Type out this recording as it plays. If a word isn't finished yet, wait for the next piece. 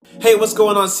Hey, what's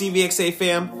going on, CVXA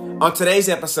fam? On today's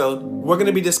episode, we're going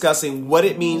to be discussing what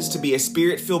it means to be a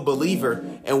spirit-filled believer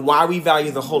and why we value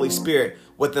the Holy Spirit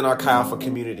within our Chi Alpha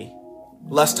community.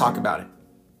 Let's talk about it.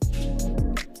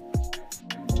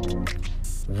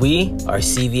 We are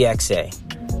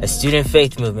CVXA, a student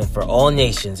faith movement for all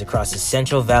nations across the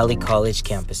Central Valley College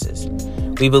campuses.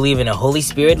 We believe in a Holy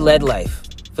Spirit-led life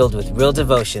filled with real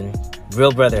devotion,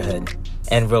 real brotherhood,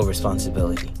 and real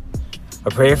responsibility. Our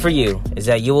prayer for you is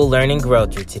that you will learn and grow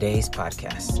through today's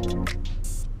podcast.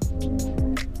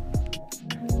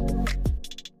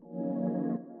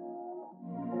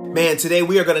 Man, today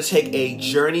we are going to take a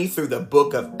journey through the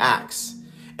book of Acts.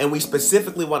 And we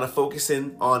specifically want to focus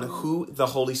in on who the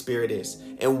Holy Spirit is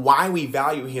and why we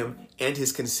value him and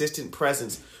his consistent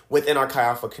presence within our Chi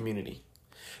Alpha community.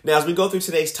 Now, as we go through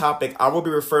today's topic, I will be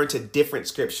referring to different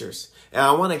scriptures. And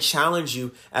I want to challenge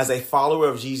you as a follower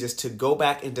of Jesus to go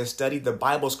back and to study the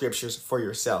Bible scriptures for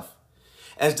yourself.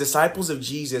 As disciples of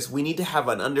Jesus, we need to have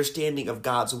an understanding of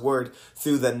God's word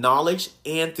through the knowledge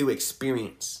and through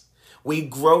experience. We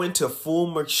grow into full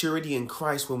maturity in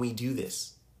Christ when we do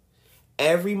this.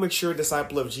 Every mature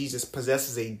disciple of Jesus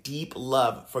possesses a deep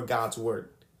love for God's word.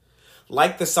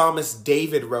 Like the psalmist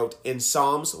David wrote in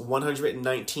Psalms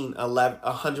 119,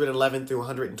 111 through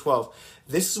 112,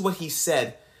 this is what he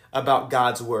said about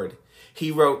God's word.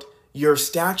 He wrote, "Your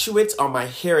statutes are my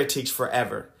heritage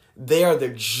forever. They are the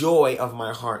joy of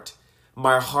my heart.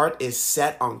 My heart is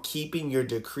set on keeping your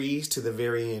decrees to the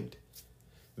very end."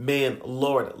 Man,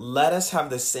 Lord, let us have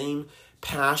the same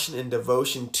passion and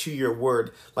devotion to your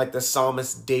word like the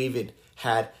psalmist David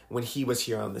had when he was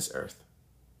here on this earth.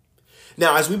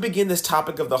 Now, as we begin this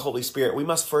topic of the Holy Spirit, we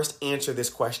must first answer this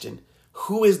question.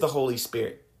 Who is the Holy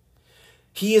Spirit?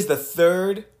 He is the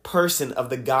third person of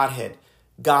the Godhead,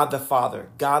 God the Father,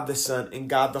 God the Son, and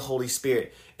God the Holy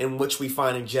Spirit, in which we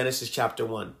find in Genesis chapter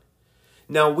 1.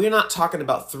 Now, we're not talking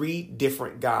about three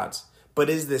different gods, but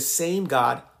it is the same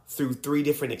God through three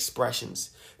different expressions.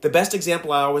 The best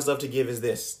example I always love to give is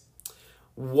this.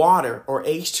 Water, or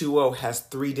H2O, has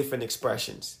three different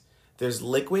expressions. There's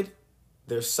liquid,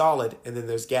 there's solid, and then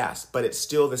there's gas, but it's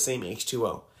still the same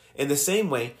H2O. In the same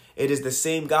way, it is the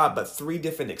same God, but three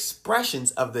different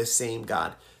expressions of the same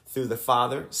God through the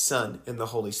Father, Son, and the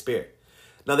Holy Spirit.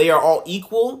 Now, they are all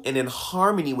equal and in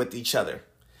harmony with each other,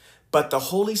 but the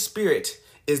Holy Spirit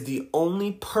is the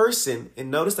only person, and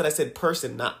notice that I said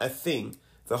person, not a thing.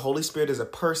 The Holy Spirit is a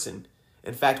person.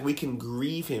 In fact, we can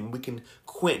grieve him, we can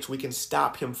quench, we can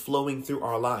stop him flowing through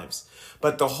our lives.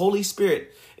 But the Holy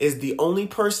Spirit is the only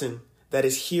person that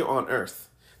is here on earth.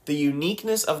 The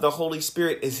uniqueness of the Holy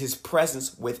Spirit is his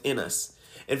presence within us.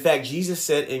 In fact, Jesus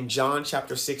said in John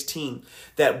chapter 16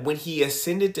 that when he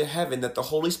ascended to heaven, that the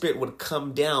Holy Spirit would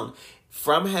come down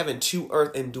from heaven to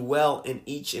earth and dwell in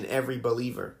each and every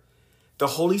believer. The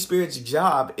Holy Spirit's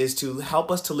job is to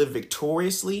help us to live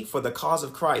victoriously for the cause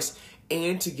of Christ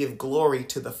and to give glory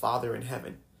to the Father in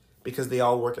heaven, because they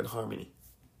all work in harmony.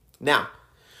 Now,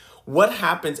 what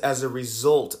happens as a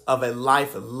result of a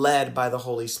life led by the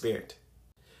Holy Spirit?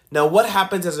 Now, what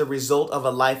happens as a result of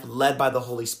a life led by the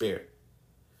Holy Spirit?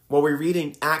 Well, we read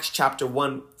in Acts chapter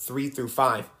 1, 3 through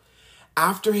 5.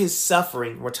 After his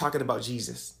suffering, we're talking about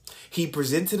Jesus, he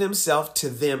presented himself to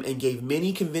them and gave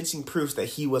many convincing proofs that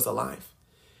he was alive.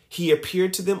 He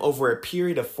appeared to them over a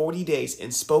period of 40 days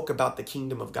and spoke about the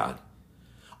kingdom of God.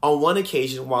 On one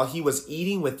occasion, while he was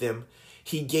eating with them,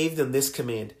 he gave them this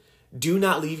command: "Do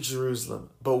not leave Jerusalem,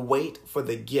 but wait for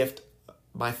the gift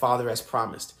my Father has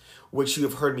promised, which you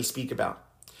have heard me speak about.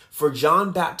 For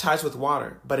John baptized with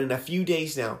water, but in a few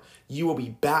days now, you will be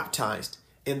baptized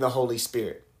in the Holy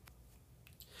Spirit."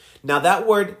 Now, that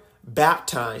word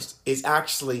baptized is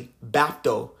actually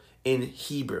bapto in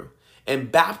Hebrew.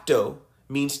 And bapto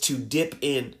means to dip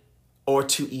in or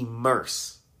to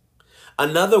immerse.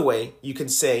 Another way you can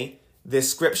say this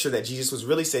scripture that Jesus was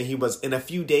really saying, he was, in a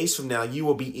few days from now, you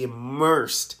will be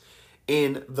immersed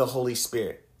in the Holy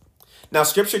Spirit. Now,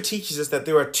 scripture teaches us that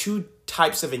there are two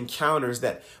types of encounters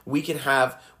that we can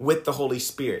have with the Holy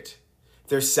Spirit.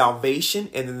 There's salvation,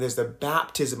 and then there's the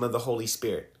baptism of the Holy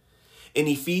Spirit. In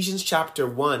Ephesians chapter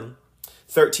 1,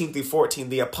 13 through 14,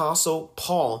 the apostle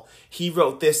Paul, he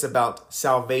wrote this about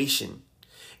salvation.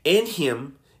 "In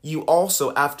him, you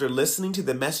also, after listening to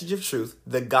the message of truth,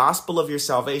 the gospel of your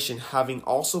salvation, having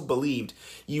also believed,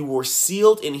 you were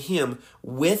sealed in him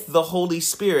with the Holy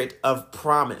Spirit of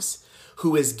promise,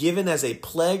 who is given as a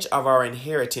pledge of our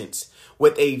inheritance,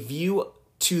 with a view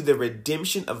to the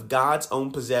redemption of God's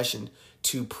own possession,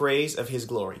 to praise of his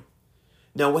glory."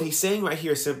 Now, what he's saying right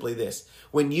here is simply this.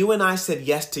 When you and I said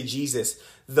yes to Jesus,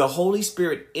 the Holy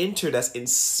Spirit entered us and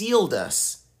sealed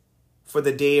us for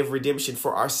the day of redemption,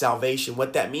 for our salvation.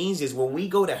 What that means is when we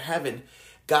go to heaven,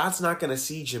 God's not going to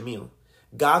see Jamil.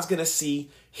 God's going to see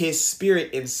his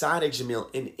spirit inside of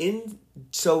Jamil. And in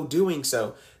so doing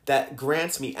so, that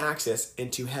grants me access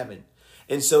into heaven.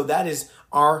 And so that is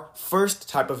our first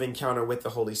type of encounter with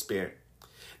the Holy Spirit.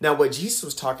 Now, what Jesus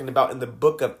was talking about in the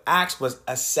book of Acts was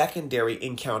a secondary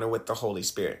encounter with the Holy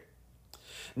Spirit.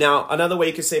 Now, another way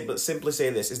you could simply say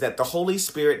this is that the Holy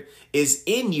Spirit is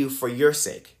in you for your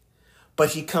sake,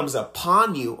 but he comes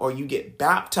upon you, or you get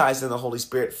baptized in the Holy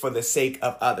Spirit for the sake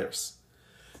of others.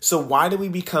 So why do we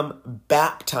become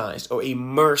baptized or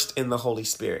immersed in the Holy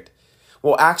Spirit?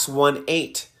 Well, Acts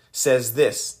 1:8 says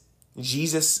this.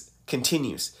 Jesus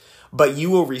continues, but you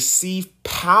will receive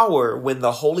power when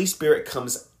the Holy Spirit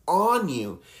comes on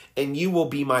you, and you will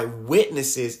be my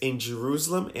witnesses in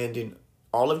Jerusalem and in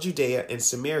all of Judea and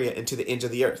Samaria and to the ends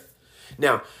of the earth.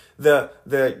 Now,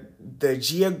 the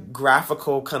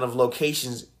geographical kind of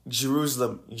locations,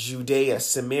 Jerusalem, Judea,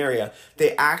 Samaria,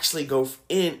 they actually go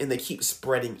in and they keep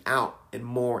spreading out and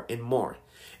more and more.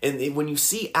 And when you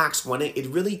see Acts 1:8, it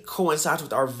really coincides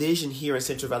with our vision here in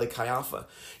Central Valley Chi Alpha.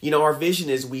 You know, our vision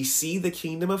is we see the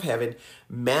kingdom of heaven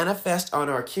manifest on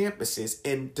our campuses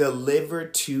and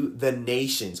delivered to the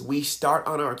nations. We start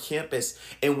on our campus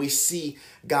and we see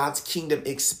God's kingdom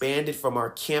expanded from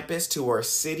our campus to our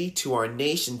city, to our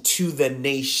nation, to the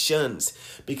nations,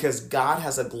 because God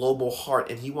has a global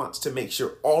heart and he wants to make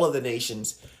sure all of the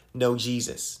nations know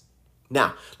Jesus.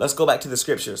 Now, let's go back to the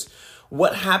scriptures.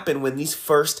 What happened when these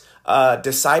first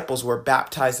disciples were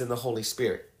baptized in the Holy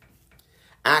Spirit?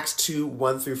 Acts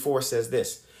 2:1-4 says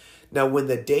this. Now, when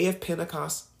the day of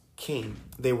Pentecost came,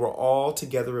 they were all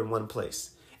together in one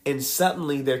place. And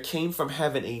suddenly there came from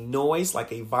heaven a noise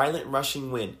like a violent rushing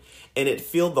wind, and it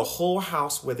filled the whole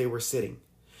house where they were sitting.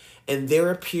 And there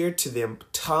appeared to them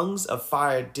tongues of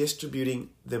fire distributing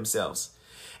themselves,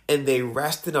 and they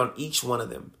rested on each one of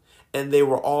them. And they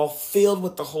were all filled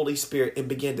with the Holy Spirit and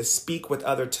began to speak with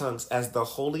other tongues as the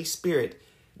Holy Spirit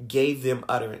gave them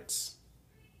utterance.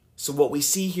 So what we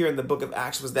see here in the book of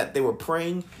Acts was that they were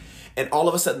praying, and all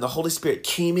of a sudden the Holy Spirit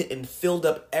came in and filled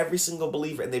up every single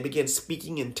believer, and they began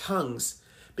speaking in tongues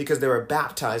because they were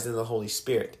baptized in the Holy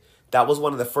Spirit. That was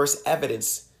one of the first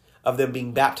evidence of them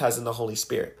being baptized in the Holy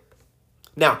Spirit.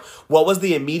 Now, what was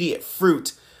the immediate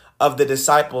fruit of the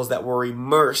disciples that were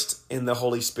immersed in the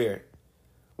Holy Spirit?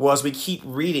 Well, as we keep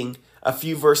reading a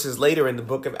few verses later in the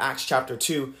book of Acts chapter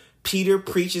 2, Peter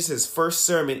preaches his first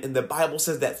sermon, and the Bible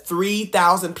says that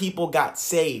 3,000 people got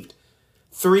saved.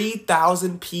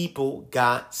 3,000 people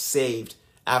got saved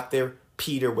after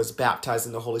Peter was baptized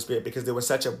in the Holy Spirit because there was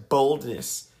such a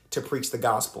boldness to preach the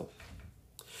gospel.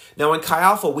 Now, in Chi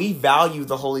Alpha, we value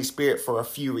the Holy Spirit for a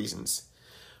few reasons.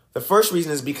 The first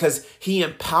reason is because he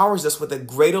empowers us with a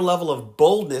greater level of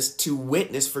boldness to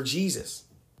witness for Jesus.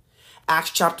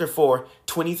 Acts chapter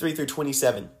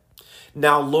 4:23-27.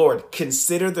 Now, Lord,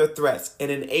 consider their threats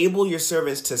and enable your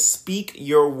servants to speak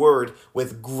your word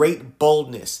with great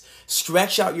boldness.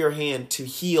 Stretch out your hand to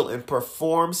heal and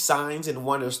perform signs and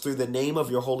wonders through the name of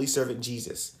your holy servant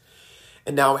Jesus.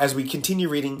 And now, as we continue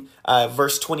reading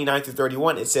verse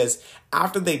 29-31, it says,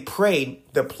 after they prayed,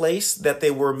 the place that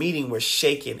they were meeting was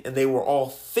shaken, and they were all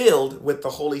filled with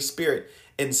the Holy Spirit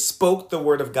and spoke the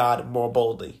word of God more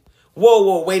boldly.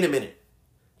 Whoa, wait a minute.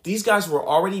 These guys were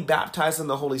already baptized in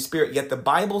the Holy Spirit, yet the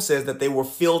Bible says that they were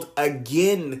filled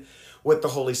again with the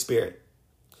Holy Spirit.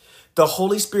 The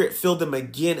Holy Spirit filled them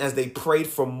again as they prayed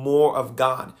for more of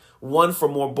God. One, for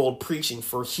more bold preaching,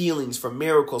 for healings, for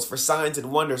miracles, for signs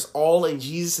and wonders, all in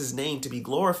Jesus' name to be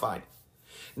glorified.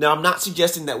 Now, I'm not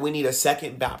suggesting that we need a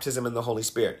second baptism in the Holy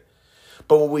Spirit.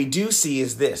 But what we do see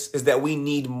is that we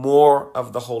need more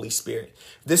of the Holy Spirit.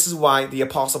 This is why the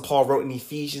Apostle Paul wrote in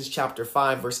Ephesians chapter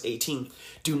 5, verse 18,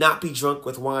 do not be drunk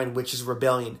with wine, which is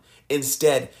rebellion.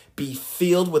 Instead, be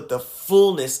filled with the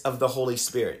fullness of the Holy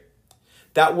Spirit.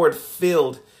 That word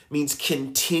filled means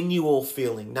continual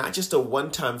filling, not just a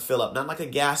one-time fill up, not like a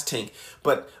gas tank,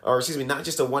 not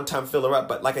just a one-time filler up,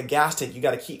 but like a gas tank. You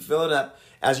got to keep filling up.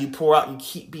 As you pour out, you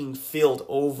keep being filled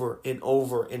over and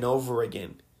over and over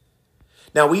again.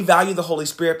 Now, we value the Holy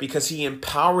Spirit because he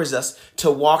empowers us to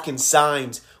walk in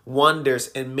signs, wonders,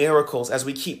 and miracles. As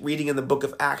we keep reading in the book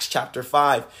of Acts chapter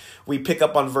 5, we pick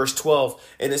up on verse 12,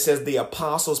 and it says, the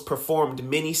apostles performed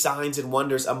many signs and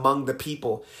wonders among the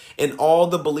people, and all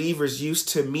the believers used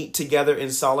to meet together in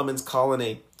Solomon's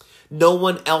colonnade. No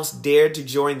one else dared to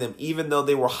join them, even though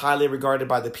they were highly regarded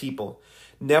by the people.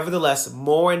 Nevertheless,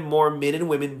 more and more men and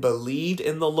women believed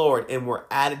in the Lord and were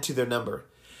added to their number.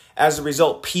 As a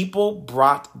result, people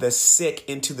brought the sick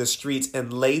into the streets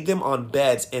and laid them on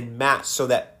beds and mats so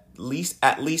that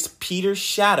least Peter's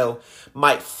shadow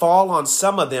might fall on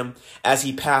some of them as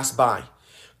he passed by.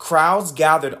 Crowds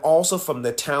gathered also from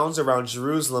the towns around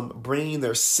Jerusalem, bringing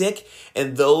their sick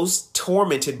and those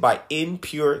tormented by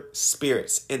impure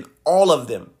spirits, and all of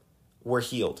them were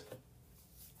healed.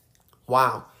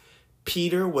 Wow.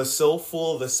 Peter was so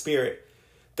full of the Spirit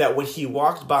that when he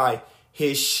walked by,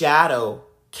 his shadow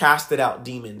casted out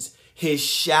demons. His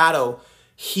shadow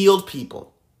healed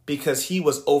people because he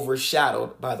was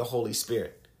overshadowed by the Holy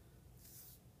Spirit.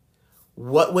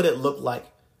 What would it look like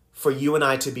for you and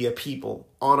I to be a people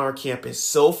on our campus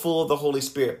so full of the Holy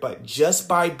Spirit, but just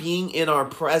by being in our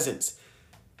presence,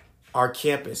 our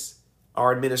campus,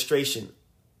 our administration,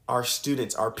 our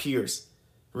students, our peers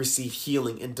receive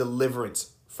healing and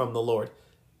deliverance from the Lord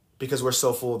because we're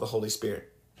so full of the Holy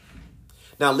Spirit.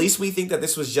 Now, at least we think that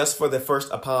this was just for the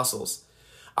first apostles.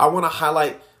 I want to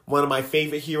highlight one of my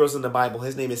favorite heroes in the Bible.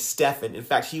 His name is Stephen. In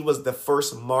fact, he was the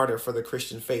first martyr for the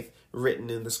Christian faith written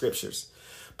in the scriptures.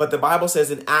 But the Bible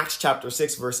says in Acts chapter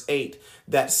 6, verse 8,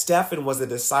 that Stephen was a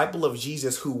disciple of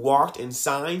Jesus who walked in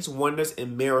signs, wonders,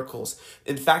 and miracles.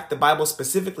 In fact, the Bible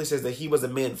specifically says that he was a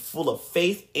man full of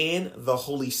faith and the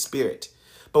Holy Spirit.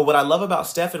 But what I love about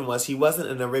Stephen was he wasn't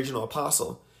an original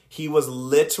apostle. He was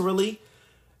literally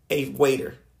a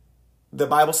waiter. The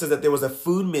Bible says that there was a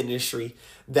food ministry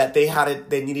that they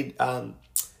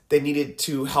needed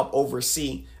to help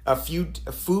oversee a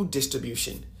food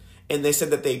distribution. And they said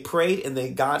that they prayed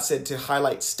and God said to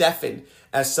highlight Stephen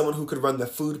as someone who could run the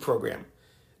food program.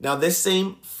 Now, this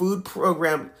same food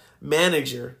program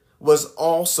manager was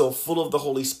also full of the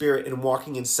Holy Spirit and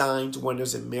walking in signs,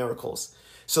 wonders, and miracles.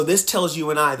 So this tells you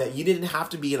and I that you didn't have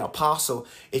to be an apostle.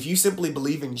 If you simply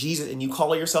believe in Jesus and you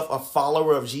call yourself a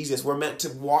follower of Jesus, we're meant to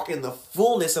walk in the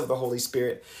fullness of the Holy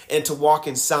Spirit and to walk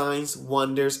in signs,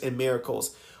 wonders, and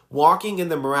miracles. Walking in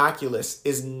the miraculous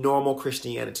is normal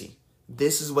Christianity.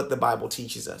 This is what the Bible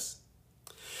teaches us.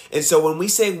 And so when we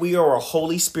say we are a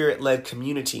Holy Spirit-led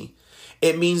community,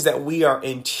 it means that we are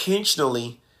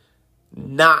intentionally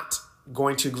not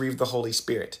going to grieve the Holy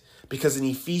Spirit. Because in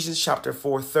Ephesians chapter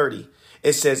 4:30,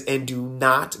 it says, and do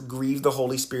not grieve the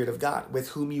Holy Spirit of God, with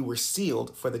whom you were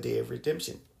sealed for the day of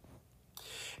redemption.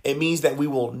 It means that we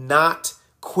will not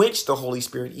quench the Holy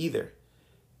Spirit either.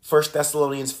 1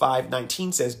 Thessalonians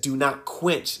 5:19 says, do not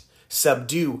quench,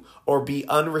 subdue, or be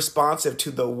unresponsive to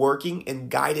the working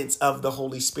and guidance of the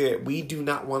Holy Spirit. We do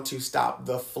not want to stop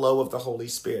the flow of the Holy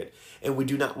Spirit, and we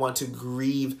do not want to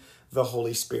grieve the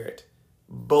Holy Spirit.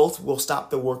 Both will stop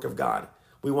the work of God.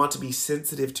 We want to be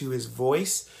sensitive to his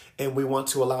voice, and we want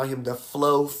to allow him to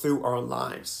flow through our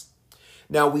lives.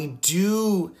 Now, we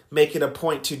do make it a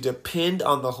point to depend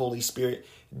on the Holy Spirit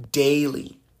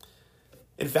daily.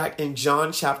 In fact, in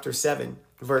John chapter 7,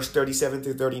 verse 37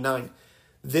 through 39,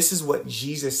 this is what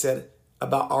Jesus said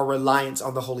about our reliance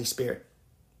on the Holy Spirit.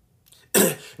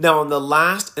 Now, on the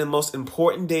last and most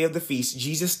important day of the feast,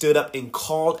 Jesus stood up and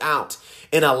called out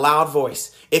in a loud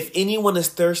voice, if anyone is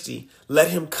thirsty, let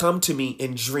him come to me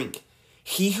and drink.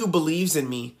 He who believes in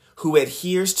me, who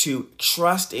adheres to,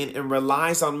 trusts in, and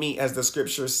relies on me, as the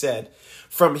scripture said,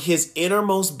 from his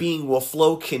innermost being will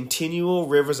flow continual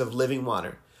rivers of living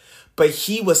water. But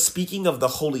he was speaking of the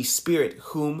Holy Spirit,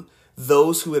 whom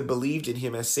those who had believed in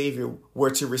him as Savior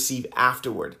were to receive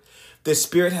afterward. The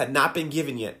Spirit had not been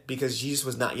given yet because Jesus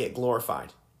was not yet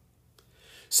glorified.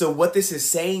 So what this is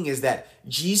saying is that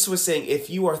Jesus was saying, if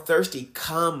you are thirsty,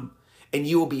 come and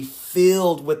you will be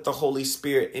filled with the Holy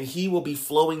Spirit, and he will be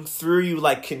flowing through you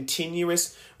like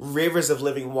continuous rivers of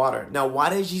living water. Now, why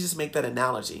did Jesus make that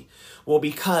analogy? Well,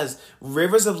 because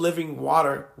rivers of living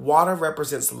water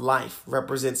represents life,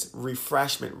 represents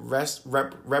refreshment,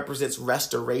 represents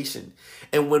restoration.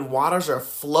 And when waters are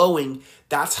flowing,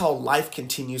 that's how life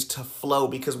continues to flow,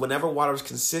 because whenever water is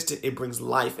consistent, it brings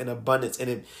life and abundance,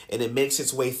 and it makes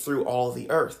its way through all of the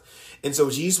earth. And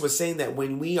so Jesus was saying that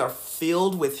when we are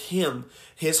filled with him,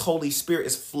 his Holy Spirit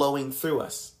is flowing through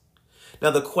us.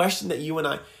 Now, the question that you and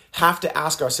I have to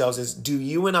ask ourselves is, do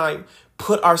you and I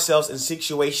put ourselves in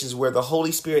situations where the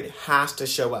Holy Spirit has to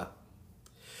show up?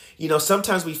 You know,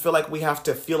 sometimes we feel like we have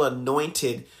to feel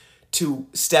anointed to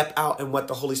step out in what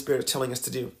the Holy Spirit is telling us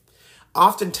to do.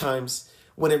 Oftentimes,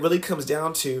 when it really comes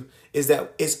down to is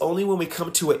that it's only when we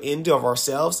come to an end of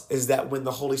ourselves is that when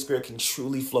the Holy Spirit can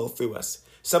truly flow through us.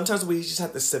 Sometimes we just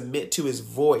have to submit to his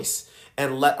voice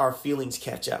and let our feelings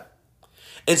catch up.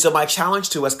 And so my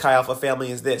challenge to us, Chi Alpha family,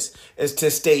 is this, is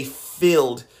to stay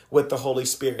filled with the Holy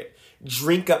Spirit.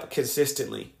 Drink up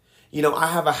consistently. You know, I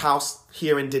have a house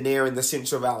here in Denair in the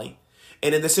Central Valley.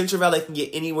 And in the Central Valley, it can get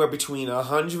anywhere between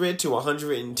 100 to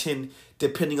 110,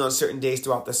 depending on certain days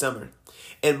throughout the summer.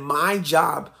 And my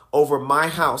job over my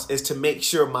house is to make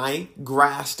sure my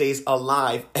grass stays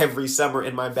alive every summer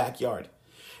in my backyard.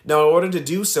 Now, in order to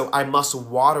do so, I must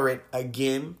water it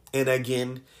again and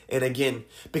again and again.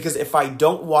 Because if I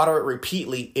don't water it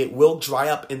repeatedly, it will dry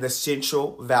up in the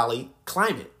Central Valley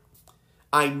climate.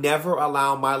 I never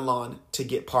allow my lawn to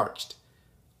get parched.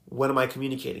 What am I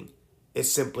communicating?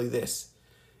 It's simply this.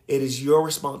 It is your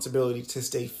responsibility to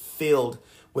stay filled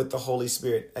with the Holy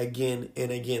Spirit again and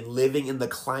again, living in the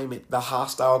climate, the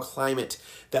hostile climate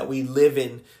that we live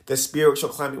in, the spiritual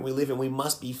climate we live in. We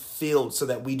must be filled so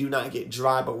that we do not get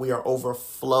dry, but we are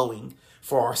overflowing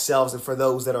for ourselves and for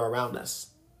those that are around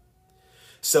us.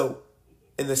 So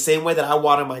in the same way that I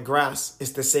water my grass,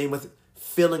 it's the same with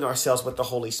filling ourselves with the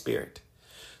Holy Spirit.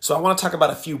 So I want to talk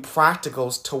about a few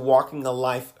practicals to walking a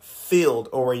life filled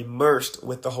or immersed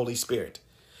with the Holy Spirit.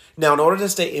 Now, in order to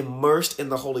stay immersed in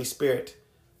the Holy Spirit,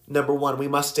 number one, we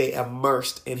must stay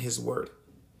immersed in His Word.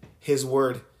 His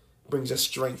Word brings us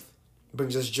strength,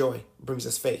 brings us joy, brings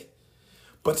us faith.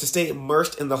 But to stay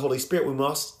immersed in the Holy Spirit, we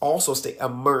must also stay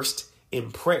immersed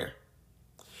in prayer.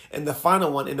 And the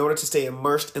final one, in order to stay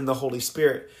immersed in the Holy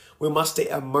Spirit, we must stay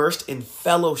immersed in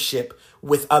fellowship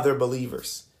with other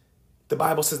believers. The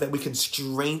Bible says that we can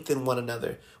strengthen one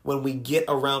another when we get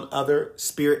around other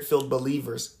Spirit-filled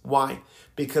believers. Why?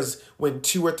 Because when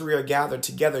 2 or 3 are gathered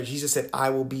together, Jesus said, I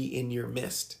will be in your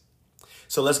midst.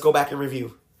 So let's go back and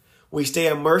review. We stay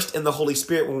immersed in the Holy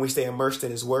Spirit when we stay immersed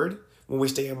in His Word, when we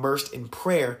stay immersed in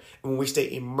prayer, and when we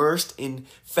stay immersed in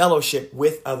fellowship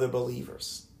with other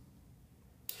believers.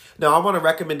 Now, I want to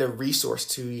recommend a resource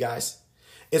to you guys.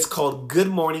 It's called Good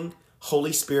Morning,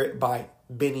 Holy Spirit by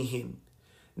Benny Hinn.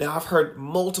 Now, I've heard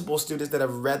multiple students that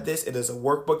have read this. It is a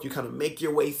workbook you kind of make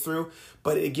your way through,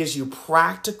 but it gives you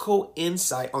practical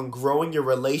insight on growing your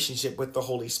relationship with the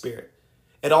Holy Spirit.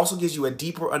 It also gives you a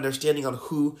deeper understanding on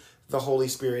who the Holy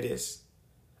Spirit is.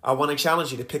 I want to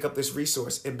challenge you to pick up this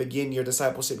resource and begin your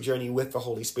discipleship journey with the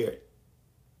Holy Spirit.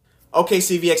 Okay,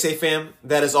 CVXA fam,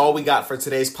 that is all we got for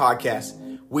today's podcast.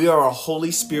 We are a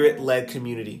Holy Spirit-led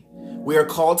community. We are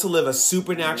called to live a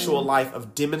supernatural life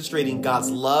of demonstrating God's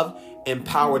love and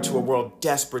power to a world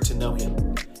desperate to know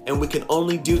Him. And we can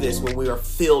only do this when we are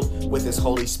filled with His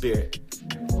Holy Spirit.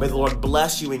 May the Lord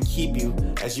bless you and keep you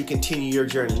as you continue your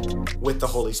journey with the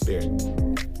Holy Spirit.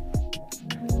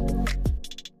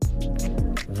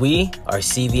 We are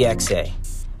CVXA,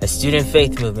 a student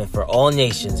faith movement for all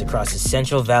nations across the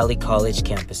Central Valley College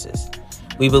campuses.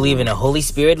 We believe in a Holy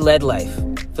Spirit-led life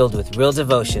filled with real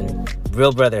devotion,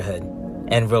 real brotherhood,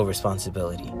 and real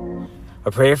responsibility.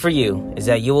 Our prayer for you is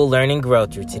that you will learn and grow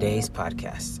through today's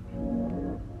podcast.